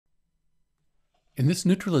In this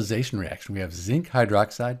neutralization reaction, we have zinc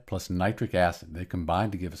hydroxide plus nitric acid. They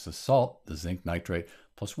combine to give us a salt, the zinc nitrate,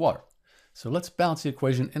 plus water. So let's balance the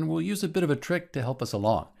equation, and we'll use a bit of a trick to help us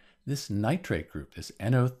along. This nitrate group, this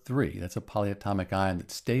NO3, that's a polyatomic ion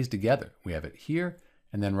that stays together. We have it here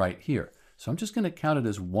and then right here. So I'm just going to count it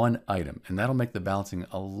as one item, and that'll make the balancing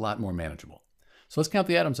a lot more manageable. So let's count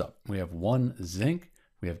the atoms up. We have 1 zinc,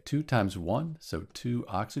 we have 2 times 1, so 2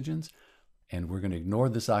 oxygens. And we're going to ignore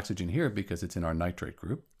this oxygen here because it's in our nitrate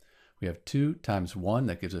group. We have 2 times 1,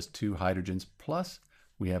 that gives us 2 hydrogens, plus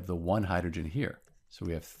we have the 1 hydrogen here. So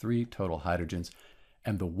we have 3 total hydrogens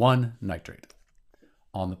and the 1 nitrate.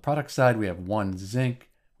 On the product side, we have 1 zinc,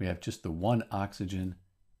 we have just the 1 oxygen,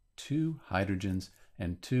 2 hydrogens,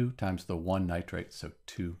 and 2 times the 1 nitrate, so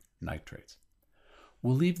 2 nitrates.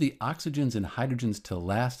 We'll leave the oxygens and hydrogens to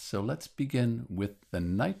last, so let's begin with the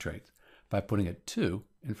nitrates by putting a 2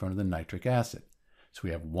 in front of the nitric acid. So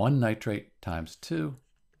we have 1 nitrate times 2.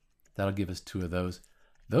 That'll give us 2 of those.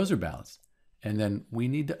 Those are balanced. And then we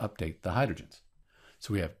need to update the hydrogens.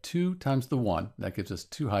 So we have 2 times the 1. That gives us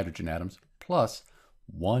 2 hydrogen atoms plus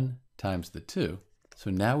 1 times the 2. So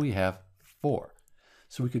now we have 4.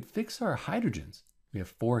 So we could fix our hydrogens. We have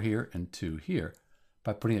 4 here and 2 here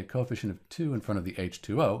by putting a coefficient of 2 in front of the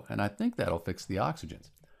H2O. And I think that'll fix the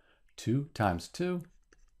oxygens. 2 times 2.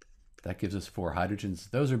 That gives us 4 hydrogens.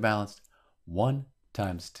 Those are balanced. 1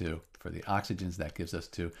 times 2 for the oxygens. That gives us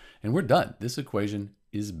 2. And we're done. This equation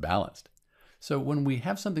is balanced. So when we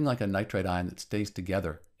have something like a nitrate ion that stays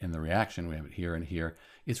together in the reaction, we have it here and here,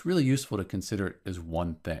 it's really useful to consider it as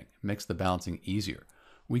one thing. It makes the balancing easier.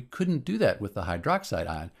 We couldn't do that with the hydroxide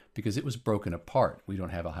ion because it was broken apart. We don't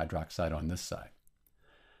have a hydroxide on this side.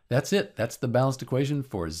 That's it. That's the balanced equation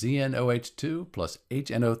for ZnOH2 plus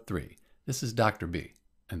HNO3. This is Dr. B.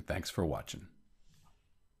 And thanks for watching.